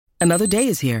Another day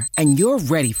is here, and you're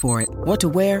ready for it. What to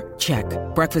wear? Check.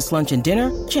 Breakfast, lunch, and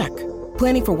dinner? Check.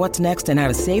 Planning for what's next and how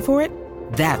to save for it?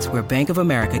 That's where Bank of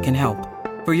America can help.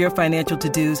 For your financial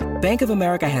to-dos, Bank of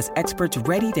America has experts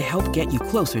ready to help get you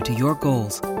closer to your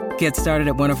goals. Get started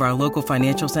at one of our local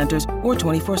financial centers or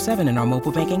 24/7 in our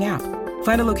mobile banking app.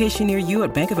 Find a location near you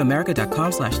at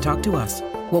bankofamerica.com/talktous.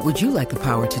 What would you like the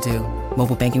power to do?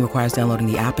 Mobile banking requires downloading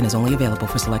the app and is only available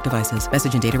for select devices.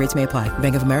 Message and data rates may apply.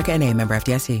 Bank of America N.A., member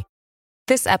FDIC.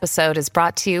 This episode is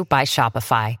brought to you by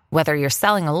Shopify. Whether you're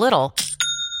selling a little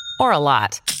or a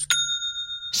lot,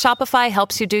 Shopify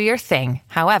helps you do your thing,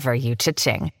 however you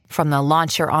cha-ching. From the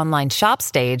launch your online shop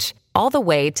stage, all the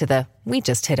way to the we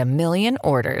just hit 1 million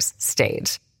orders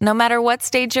stage. No matter what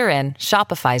stage you're in,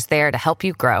 Shopify's there to help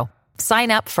you grow.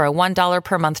 Sign up for a $1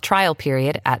 per month trial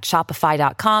period at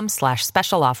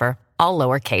shopify.com/special offer, all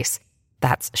lowercase.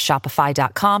 That's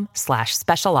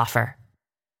shopify.com/special offer.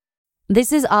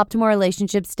 This is Optimal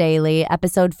Relationships Daily,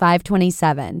 episode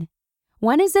 527.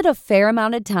 When is it a fair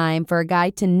amount of time for a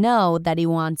guy to know that he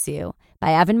wants you?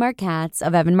 By Evan Marc Katz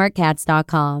of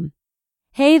evanmarckatz.com.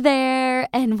 Hey there,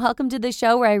 and welcome to the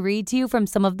show where I read to you from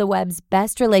some of the web's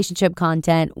best relationship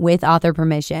content with author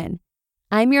permission.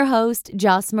 I'm your host,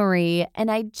 Joss Marie, and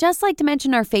I'd just like to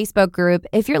mention our Facebook group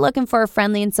if you're looking for a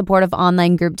friendly and supportive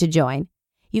online group to join.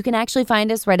 You can actually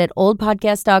find us right at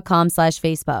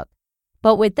oldpodcast.com/Facebook.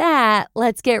 But with that,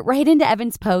 let's get right into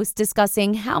Evan's post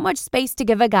discussing how much space to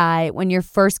give a guy when you're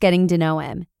first getting to know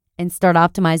him and start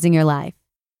optimizing your life.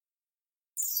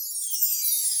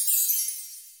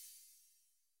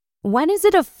 When is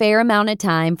it a fair amount of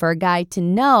time for a guy to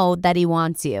know that he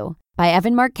wants you? By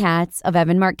Evan Marc Katz of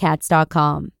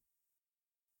evanmarckatz.com.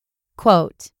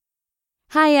 Quote,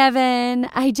 Hi, Evan.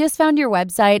 I just found your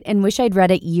website and wish I'd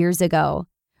read it years ago.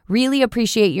 Really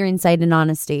appreciate your insight and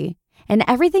honesty. And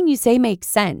everything you say makes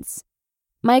sense.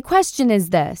 My question is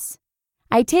this.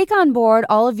 I take on board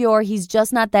all of your he's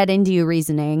just not that into you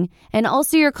reasoning, and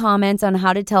also your comments on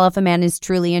how to tell if a man is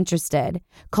truly interested,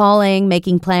 calling,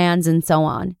 making plans, and so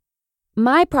on.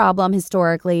 My problem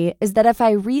historically is that if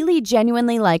I really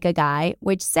genuinely like a guy,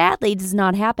 which sadly does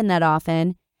not happen that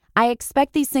often, I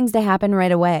expect these things to happen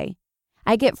right away.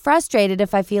 I get frustrated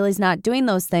if I feel he's not doing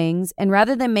those things, and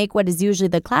rather than make what is usually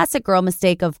the classic girl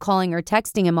mistake of calling or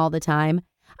texting him all the time,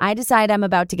 I decide I'm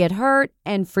about to get hurt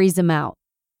and freeze him out.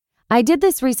 I did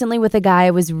this recently with a guy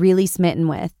I was really smitten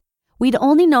with. We'd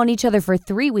only known each other for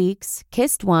 3 weeks,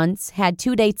 kissed once, had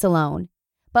 2 dates alone.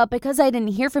 But because I didn't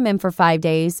hear from him for 5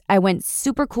 days, I went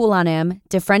super cool on him,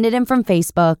 defriended him from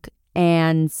Facebook,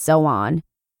 and so on.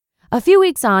 A few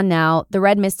weeks on now, the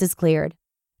red mist is cleared.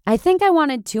 I think I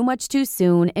wanted too much too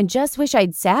soon and just wish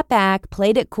I'd sat back,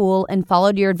 played it cool, and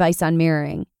followed your advice on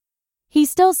mirroring. He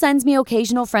still sends me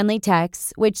occasional friendly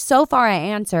texts, which so far I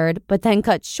answered, but then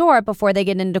cut short before they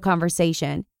get into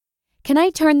conversation. Can I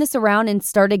turn this around and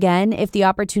start again if the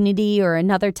opportunity or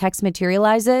another text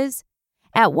materializes?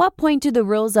 At what point do the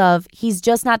rules of he's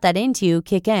just not that into you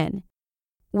kick in?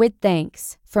 With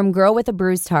thanks, from Girl with a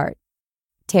Bruised Heart.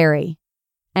 Terry.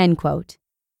 End quote.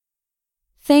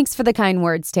 Thanks for the kind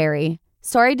words, Terry.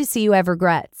 Sorry to see you have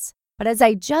regrets. But as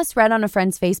I just read on a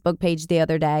friend's Facebook page the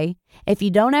other day, if you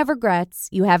don't have regrets,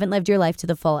 you haven't lived your life to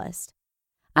the fullest.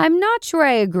 I'm not sure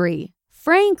I agree.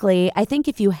 Frankly, I think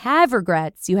if you have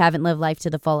regrets, you haven't lived life to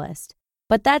the fullest.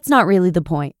 But that's not really the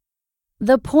point.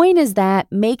 The point is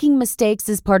that making mistakes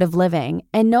is part of living,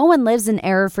 and no one lives an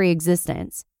error-free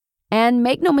existence. And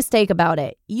make no mistake about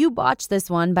it, you botched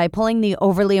this one by pulling the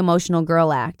overly emotional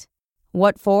girl act.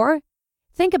 What for?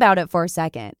 Think about it for a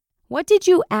second. What did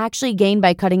you actually gain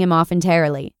by cutting him off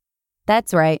entirely?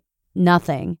 That's right,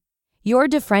 nothing. Your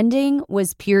defriending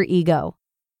was pure ego.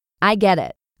 I get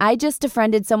it. I just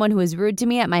defriended someone who was rude to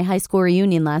me at my high school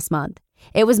reunion last month.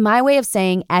 It was my way of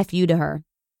saying F you to her.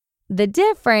 The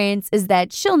difference is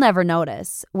that she'll never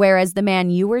notice, whereas the man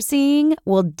you were seeing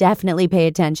will definitely pay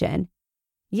attention.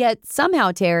 Yet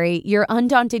somehow, Terry, your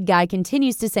undaunted guy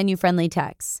continues to send you friendly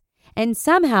texts. And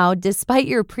somehow, despite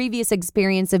your previous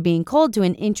experience of being cold to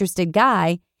an interested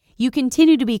guy, you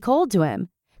continue to be cold to him,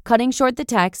 cutting short the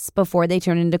texts before they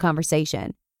turn into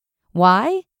conversation.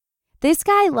 Why? This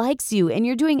guy likes you and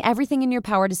you're doing everything in your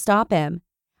power to stop him.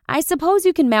 I suppose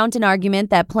you can mount an argument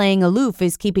that playing aloof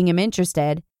is keeping him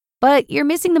interested, but you're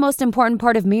missing the most important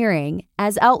part of mirroring,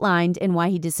 as outlined in why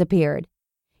he disappeared.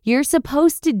 You're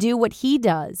supposed to do what he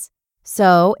does.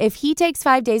 So if he takes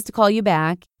 5 days to call you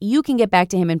back, you can get back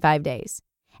to him in 5 days.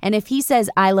 And if he says,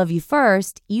 I love you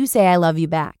first, you say, I love you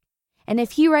back. And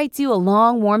if he writes you a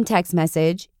long, warm text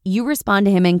message, you respond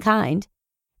to him in kind.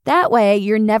 That way,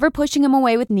 you're never pushing him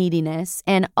away with neediness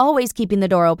and always keeping the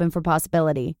door open for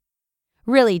possibility.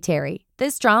 Really, Terry,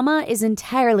 this drama is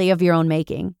entirely of your own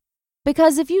making.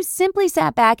 Because if you simply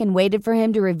sat back and waited for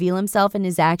him to reveal himself in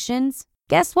his actions,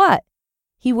 guess what?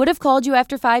 He would have called you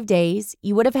after 5 days,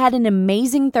 you would have had an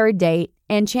amazing third date,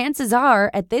 and chances are,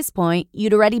 at this point,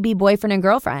 you'd already be boyfriend and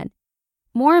girlfriend.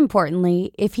 More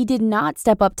importantly, if he did not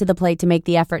step up to the plate to make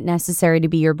the effort necessary to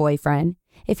be your boyfriend,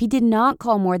 if he did not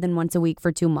call more than once a week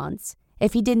for 2 months,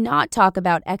 if he did not talk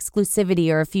about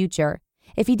exclusivity or a future,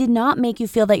 if he did not make you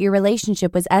feel that your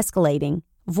relationship was escalating,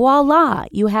 voila,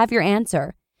 you have your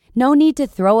answer. No need to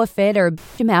throw a fit or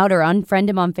bitch him out or unfriend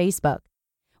him on Facebook.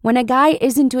 When a guy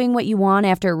isn't doing what you want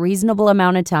after a reasonable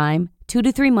amount of time, 2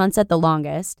 to 3 months at the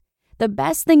longest, the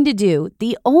best thing to do,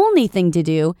 the only thing to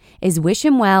do, is wish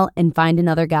him well and find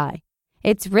another guy.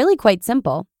 It's really quite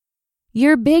simple.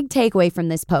 Your big takeaway from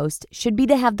this post should be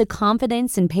to have the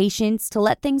confidence and patience to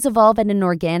let things evolve at an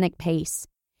organic pace.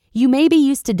 You may be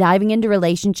used to diving into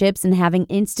relationships and having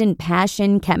instant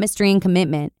passion, chemistry, and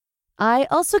commitment. I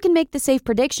also can make the safe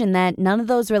prediction that none of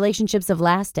those relationships have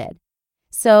lasted.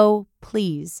 So,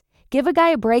 please, give a guy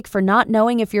a break for not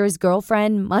knowing if you're his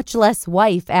girlfriend, much less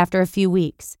wife, after a few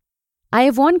weeks. I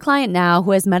have one client now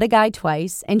who has met a guy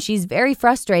twice, and she's very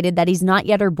frustrated that he's not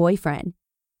yet her boyfriend.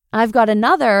 I've got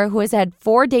another who has had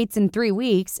 4 dates in 3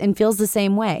 weeks and feels the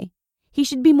same way. He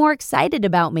should be more excited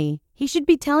about me. He should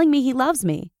be telling me he loves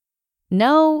me.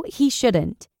 No, he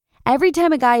shouldn't. Every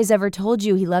time a guy has ever told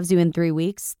you he loves you in 3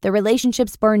 weeks, the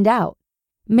relationship's burned out.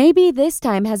 Maybe this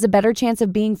time has a better chance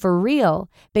of being for real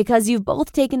because you've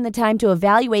both taken the time to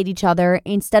evaluate each other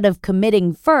instead of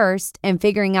committing first and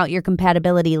figuring out your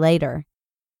compatibility later.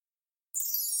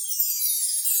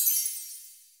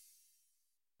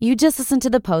 You just listened to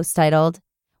the post titled,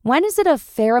 "When is it a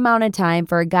fair amount of time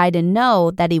for a guy to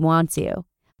know that he wants you?"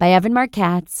 by Evan Marc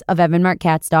Katz of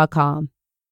evanmarckatz.com.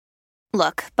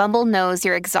 Look, Bumble knows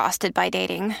you're exhausted by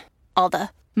dating. All the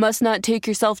must not take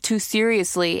yourself too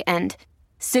seriously and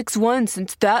 6'1"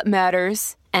 since that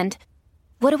matters. And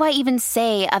what do I even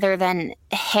say other than,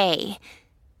 hey?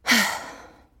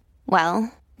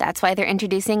 Well, that's why they're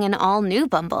introducing an all-new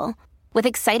Bumble with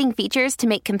exciting features to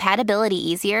make compatibility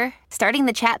easier, starting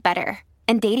the chat better,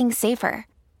 and dating safer.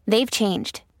 They've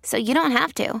changed, so you don't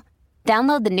have to.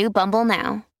 Download the new Bumble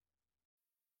now.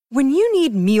 When you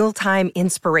need mealtime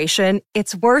inspiration,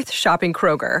 it's worth shopping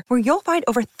Kroger, where you'll find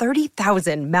over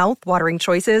 30,000 mouth-watering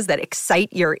choices that excite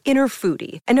your inner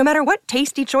foodie. And no matter what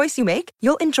tasty choice you make,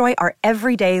 you'll enjoy our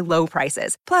everyday low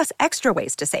prices, plus extra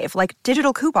ways to save, like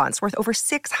digital coupons worth over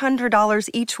 $600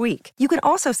 each week. You can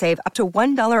also save up to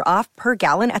 $1 off per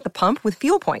gallon at the pump with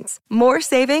fuel points. More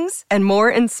savings and more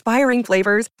inspiring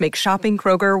flavors make shopping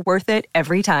Kroger worth it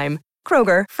every time.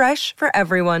 Kroger, fresh for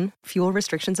everyone. Fuel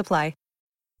restrictions apply.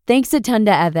 Thanks a ton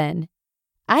to Evan.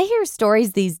 I hear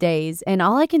stories these days, and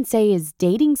all I can say is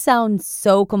dating sounds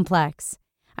so complex.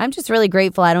 I'm just really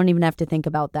grateful I don't even have to think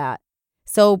about that.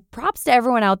 So props to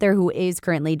everyone out there who is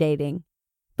currently dating.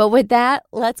 But with that,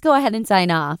 let's go ahead and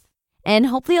sign off. And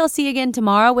hopefully I'll see you again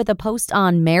tomorrow with a post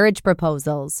on marriage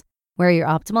proposals, where your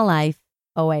optimal life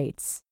awaits.